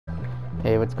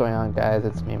Hey, what's going on, guys?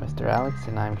 It's me, Mr. Alex,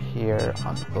 and I'm here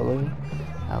on Bully.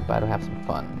 I'm about to have some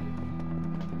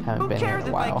fun. Haven't been here in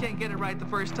a while. Who cares if I can't get it right the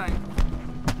first time?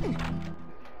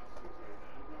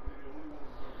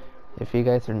 If you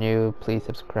guys are new, please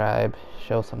subscribe,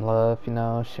 show some love,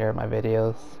 share my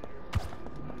videos.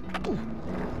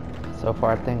 So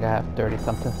far, I think I have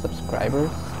 30-something subscribers,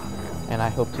 and I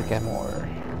hope to get more.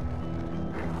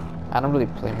 I don't really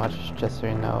play much, just so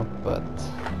you know, but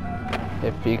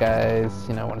if you guys,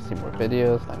 want to see more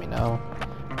videos, let me know.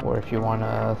 Or if you want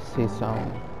to see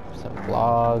some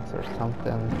vlogs or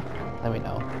something, let me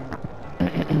know.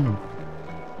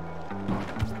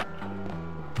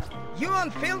 You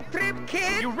on field trip,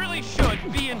 kid? You really should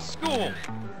be in school.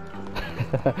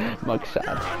 Mugshot.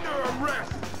 You're under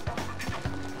arrest.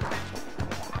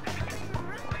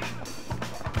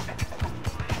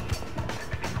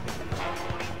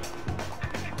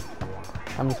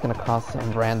 I'm just gonna cause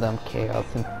some random chaos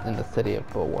in the city of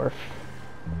Bulworth.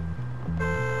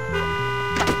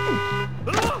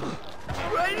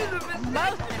 Right in the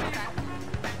vicinity.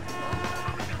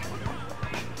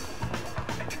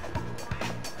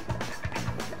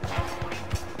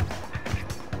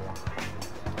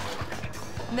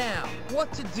 Now,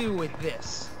 what to do with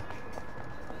this?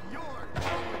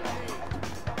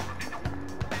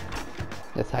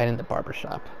 Just hide in the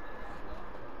barbershop.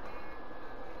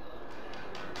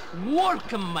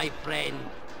 Welcome, my friend.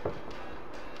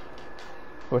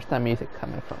 Where's that music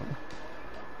coming from?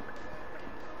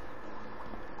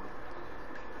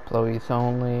 Employees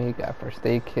only, got first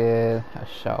aid kit, a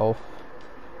shelf.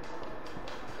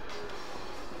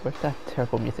 Where's that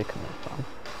terrible music coming from?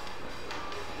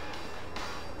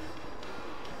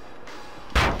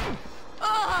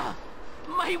 Ah!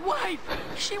 My wife!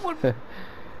 She would... Do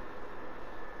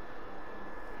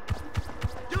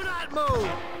not move!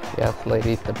 Yes,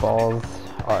 ladies, the balls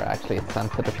are actually a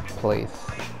sensitive place.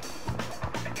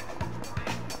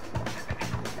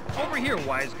 Over here,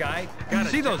 wise guy.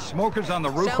 See those smokers on the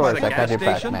roof Of by course, the I gas got your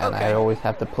back, station? man. I always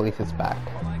have the police's back.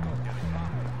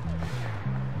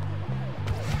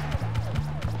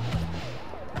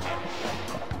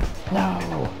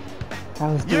 No!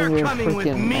 I was doing your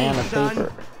freaking man a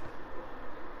favor.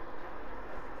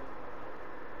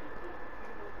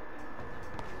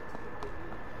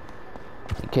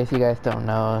 In case you guys don't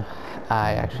know,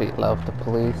 I actually love the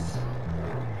police.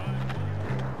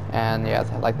 And yes,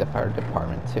 I like the fire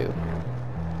department too.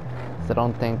 So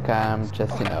don't think I'm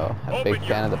just, a big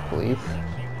fan of the police.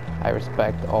 I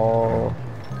respect all,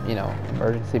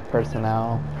 emergency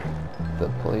personnel, the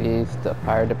police, the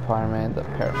fire department, the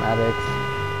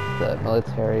paramedics, the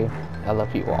military. I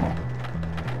love you all.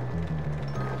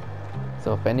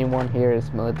 So if anyone here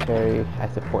is military, I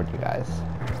support you guys.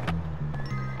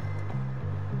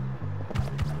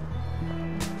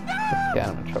 Let's get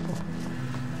him in trouble.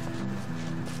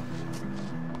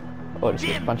 Oh, there's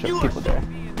just a bunch of people there.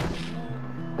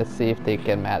 Let's see if they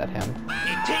get mad at him.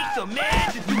 It takes a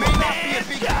man to do You may not be a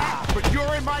big guy, but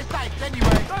you're in my sights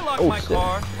anyway. I locked Oh, my shit.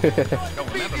 car.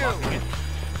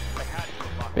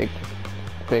 Beat you.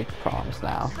 Big problems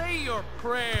now. Say your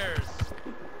prayers.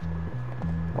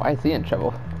 Why is he in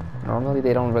trouble? Normally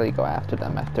they don't really go after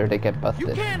them after they get You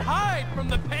busted. can't hide from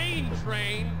the pain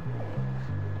train.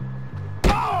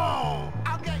 Oh!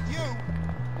 I'll get you.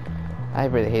 I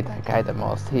really hate that guy the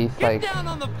most. He's Get like down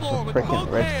on the floor with freaking both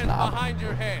rich hands snob. behind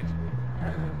your head.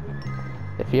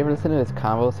 If you ever listen to his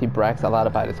combos, he brags a lot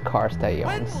about his cars that he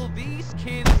When owns. will these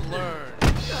kids learn?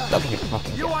 Doesn't he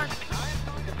fucking You get. aren't.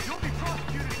 You'll be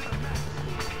prosecuted in a mess.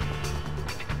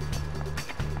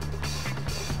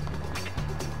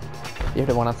 You're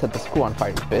the one that set the school on fire,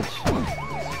 you bitch.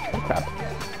 Oh crap.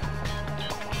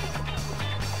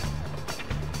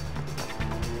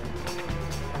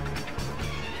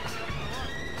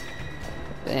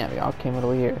 Damn, y'all came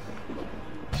over here.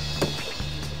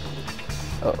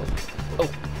 Uh-oh.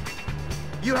 Oh.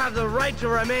 You have the right to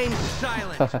remain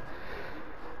silent.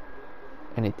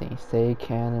 Anything you say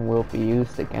can and will be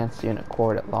used against you in a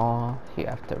court of law. You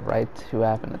have the right to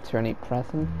have an attorney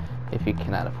present. If you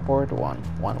cannot afford one,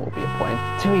 one will be appointed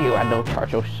to you at no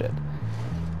charge. Oh shit.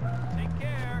 Take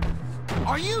care.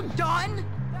 Are you done?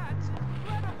 That's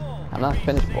incredible. I'm not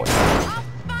finished, boys. I'll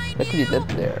find Look what you did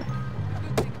there.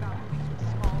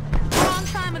 Wrong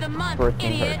time of the month,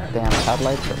 Breaking idiot. her damn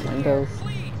headlights or windows.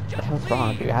 What the hell's wrong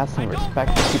with you? Have some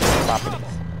respect for people's properties.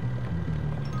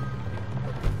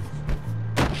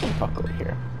 Fuck over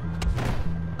here.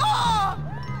 Oh!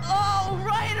 Oh,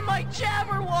 right in my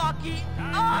Jabberwocky!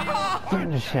 Oh!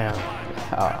 Finish him.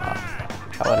 I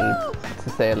wanted to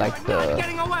say like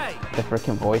Getting away. the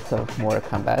freaking voice of Mortal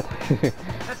Kombat.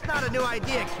 That's not got a new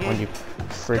idea, kid. when you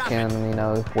freaking, you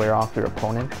know, wear off your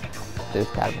opponent,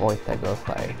 there's that voice that goes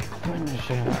like, finish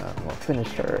him, or finish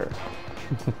her.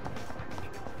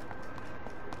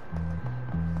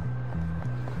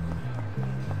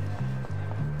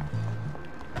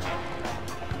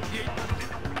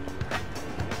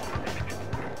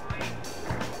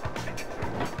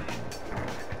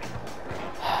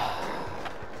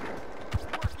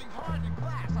 Working hard in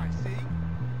class, I see.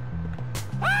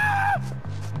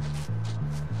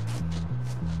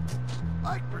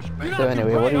 Like perspective. So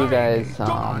anyway, what are you guys,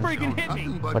 Don't freaking hit me.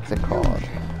 Nothing but what's it called?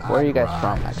 Where are you guys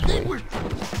from, actually?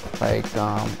 Distinguished. Like,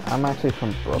 I'm actually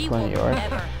from He Brooklyn, will New York.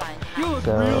 never find You out. look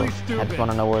So really I just stupid.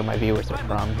 want to know where my viewers are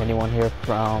from. Anyone here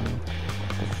from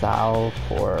the South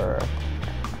or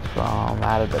from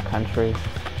out of the country?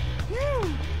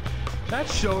 That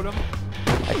showed him.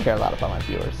 I care a lot about my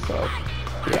viewers, so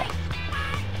yeah.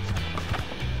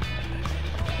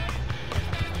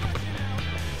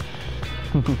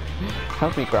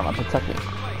 Help me, Grandma, protect me.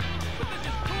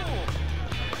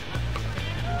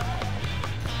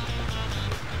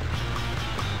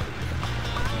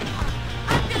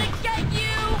 I'm gonna get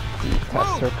you!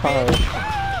 Test her card.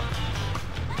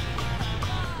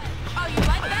 Oh, you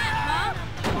like that,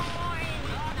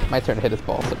 huh? My turn to hit his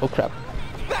ball, so oh crap.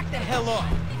 Back the hell off!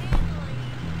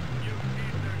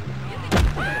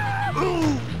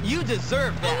 Ooh, you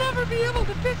deserve I'll that. never be able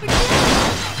to piss again!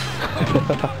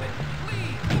 My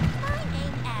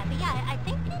name's Abby. I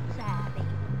think it's Abby.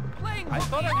 Playing I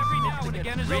thought every now and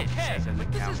again is okay, but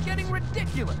this is getting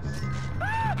ridiculous.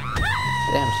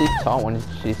 Damn, she's tall when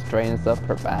she straightens up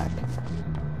her back.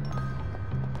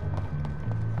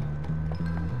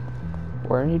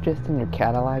 Weren't you just in your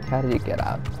Cadillac? How did you get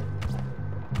out?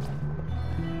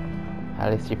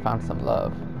 At least you found some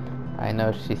love. I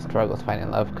know she struggles finding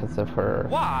love because of her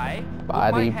Why?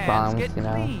 body Would my hands problems, get you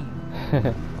know. clean?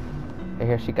 I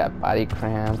hear she got body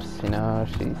cramps, you know.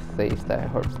 She says that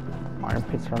her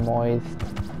armpits are moist,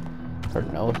 her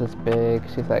nose is big.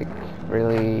 She's like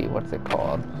really, what's it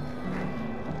called?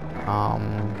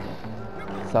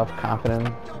 Self-confident.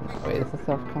 Wait, is it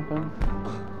self-confident?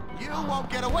 You won't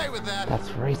get away with that. That's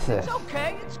racist.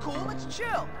 Okay, it's cool, let's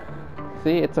chill.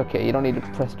 See, it's okay. You don't need to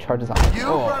press charges on me. You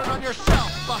Oh. run it on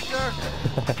yourself, Buster.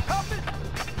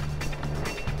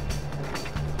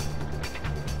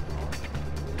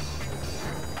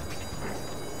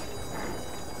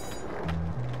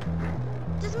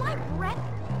 Does my breath...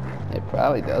 It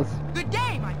probably does. Good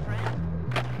day, my friend.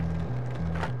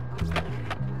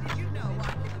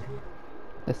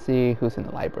 Let's see who's in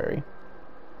the library.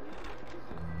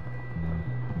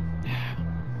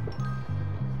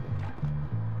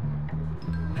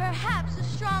 Perhaps a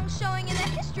strong showing in the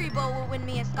history bowl will win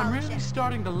me a I'm scholarship. really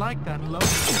starting to like that logo.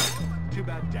 Too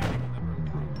bad Daddy will never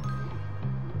approve.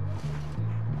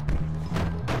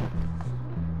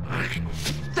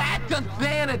 That's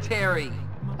unsanitary!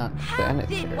 How did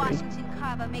Unsanitary. Washington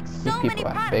Carver make These so many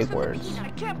people have products big from words. the I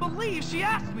peanut? can't believe she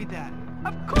asked me that.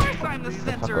 Of course I'm the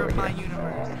center over of my here.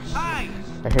 universe. Hi.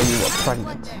 I hear you were I pregnant.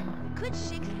 wonder, could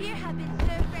Shakespeare have been so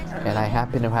fresh? And I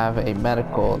happen to have a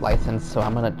medical license, so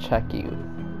I'm gonna check you.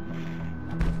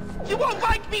 You won't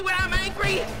like me when I'm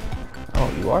angry.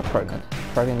 Oh, you are pregnant.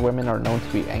 Pregnant women are known to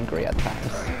be angry at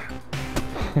times.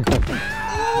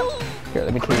 Here,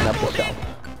 let me clean up the shelf.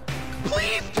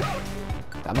 Please don't.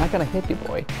 I'm not gonna hit you,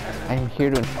 boy. I am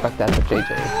here to inspect that for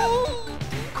JJ.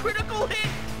 Critical hit.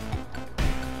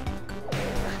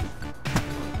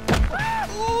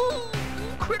 Ooh,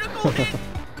 critical hit.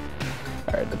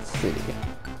 Alright, let's see.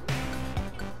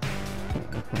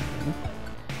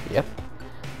 Yep.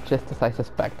 Just as I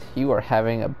suspect, you are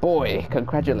having a boy.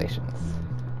 Congratulations.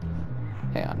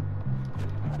 Hang on.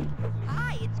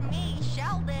 Hi, it's me,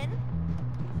 Sheldon.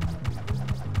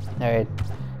 Alright.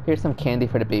 Here's some candy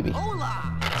for the baby. Hola.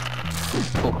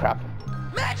 Oh crap.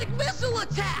 Magic missile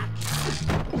attack.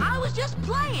 I was just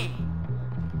playing.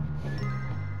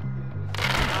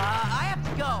 I have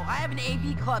to go. I have an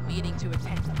AB club meeting to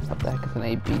attend. What the heck is an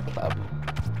AB club?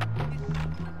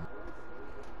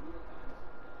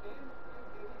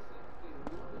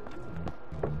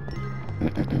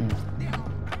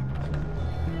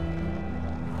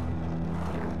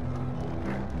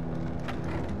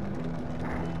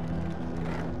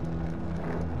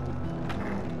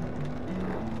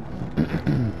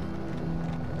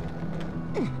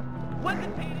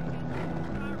 Wasn't paying attention.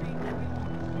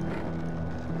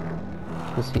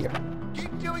 Who's here?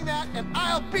 Keep doing that and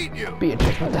I'll beat you.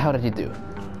 Beatrice, what the hell did you do?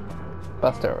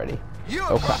 Buster already. You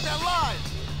Oh, have crap. crossed that line.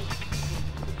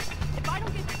 If I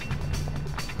don't get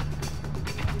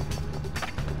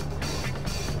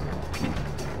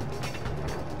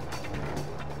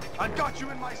I got you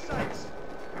in my sights.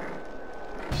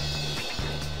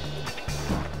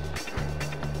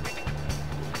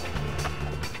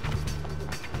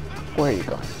 Where are you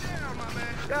going?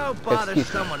 Go bother Excuse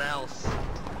me. someone else.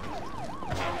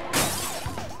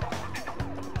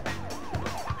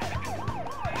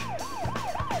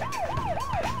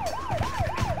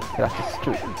 Get off the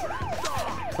street.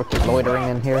 Freaking loitering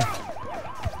in here.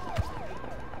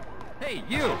 Hey,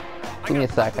 you! Give me a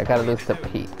sec, I gotta lose to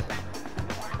Pete.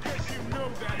 Guess you know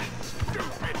that is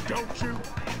stupid, don't you?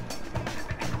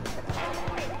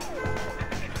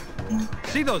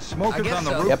 See those smokers guess on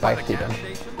the so. roof Yep, by I the see gas them.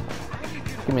 station?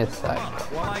 Give me a sec.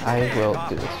 I will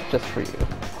do this just for you.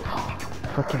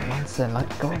 Freaking Munson,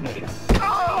 let go of me.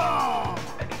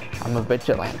 I'm a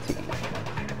vigilante.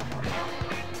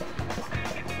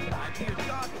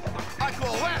 I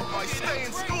call that my stay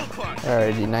in school part.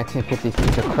 Alrighty,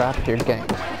 1950s are crap, you're getting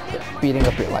beating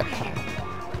up your lifetime.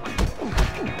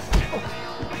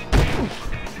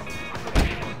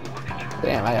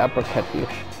 Damn, I uppercut you.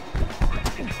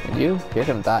 And you're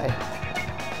gonna die.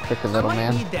 Freaking little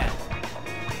man.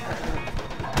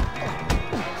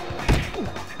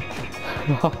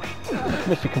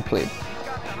 Mission complete.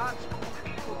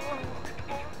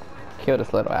 Kill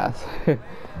this little ass.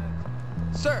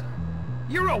 Sir,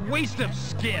 You're a waste of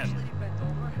skin!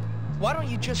 why don't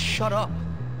you just shut up?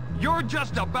 You're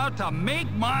just about to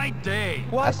make my day!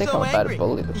 Why I think so I'm about to angry?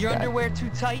 bully this Your guy. underwear too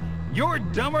tight? You're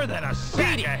dumber than a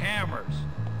sack Beat of it. hammers!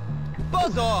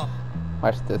 Buzz off!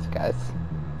 Watch this, guys.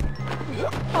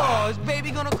 Oh, is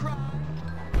baby gonna cry?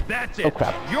 That's Oh it!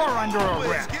 crap. You're under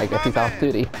arrest! I guess he's off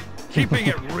duty. Keeping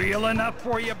it real enough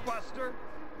for you, Buster?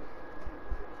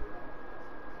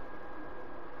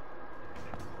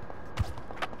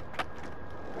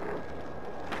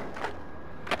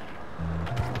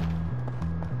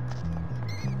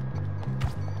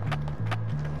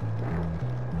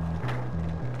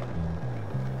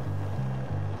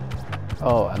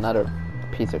 Oh, another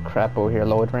piece of crap over here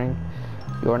loitering.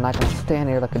 You are not gonna stand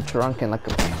here like a drunken, like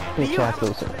a bitch ass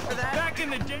loser. Back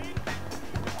in the day?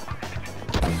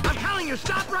 I'm telling you,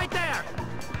 stop right there!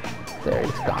 There,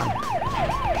 he's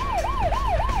gone.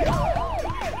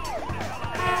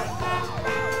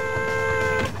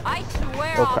 I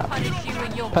swear Oh, I'll crap. punish you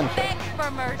and you'll Punch beg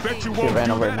for mercy. Bet you He won't ran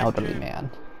do over that an elderly again.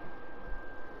 man.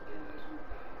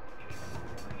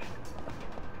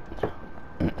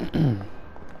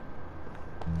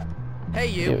 Hey,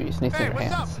 you. You sneeze in your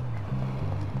what's up? hands.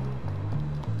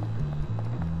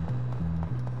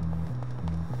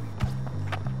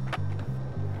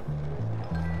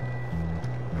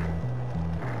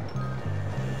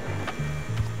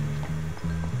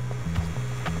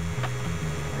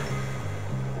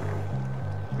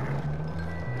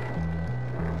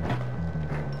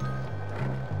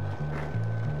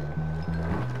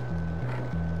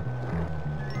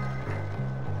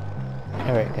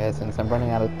 Alright guys, since I'm running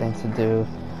out of things to do,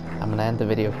 I'm gonna end the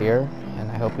video here,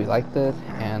 and I hope you liked it,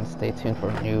 and stay tuned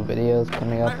for new videos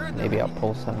coming up. Maybe I'll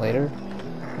post some later,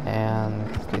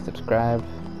 and please subscribe,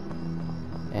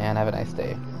 and have a nice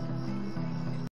day.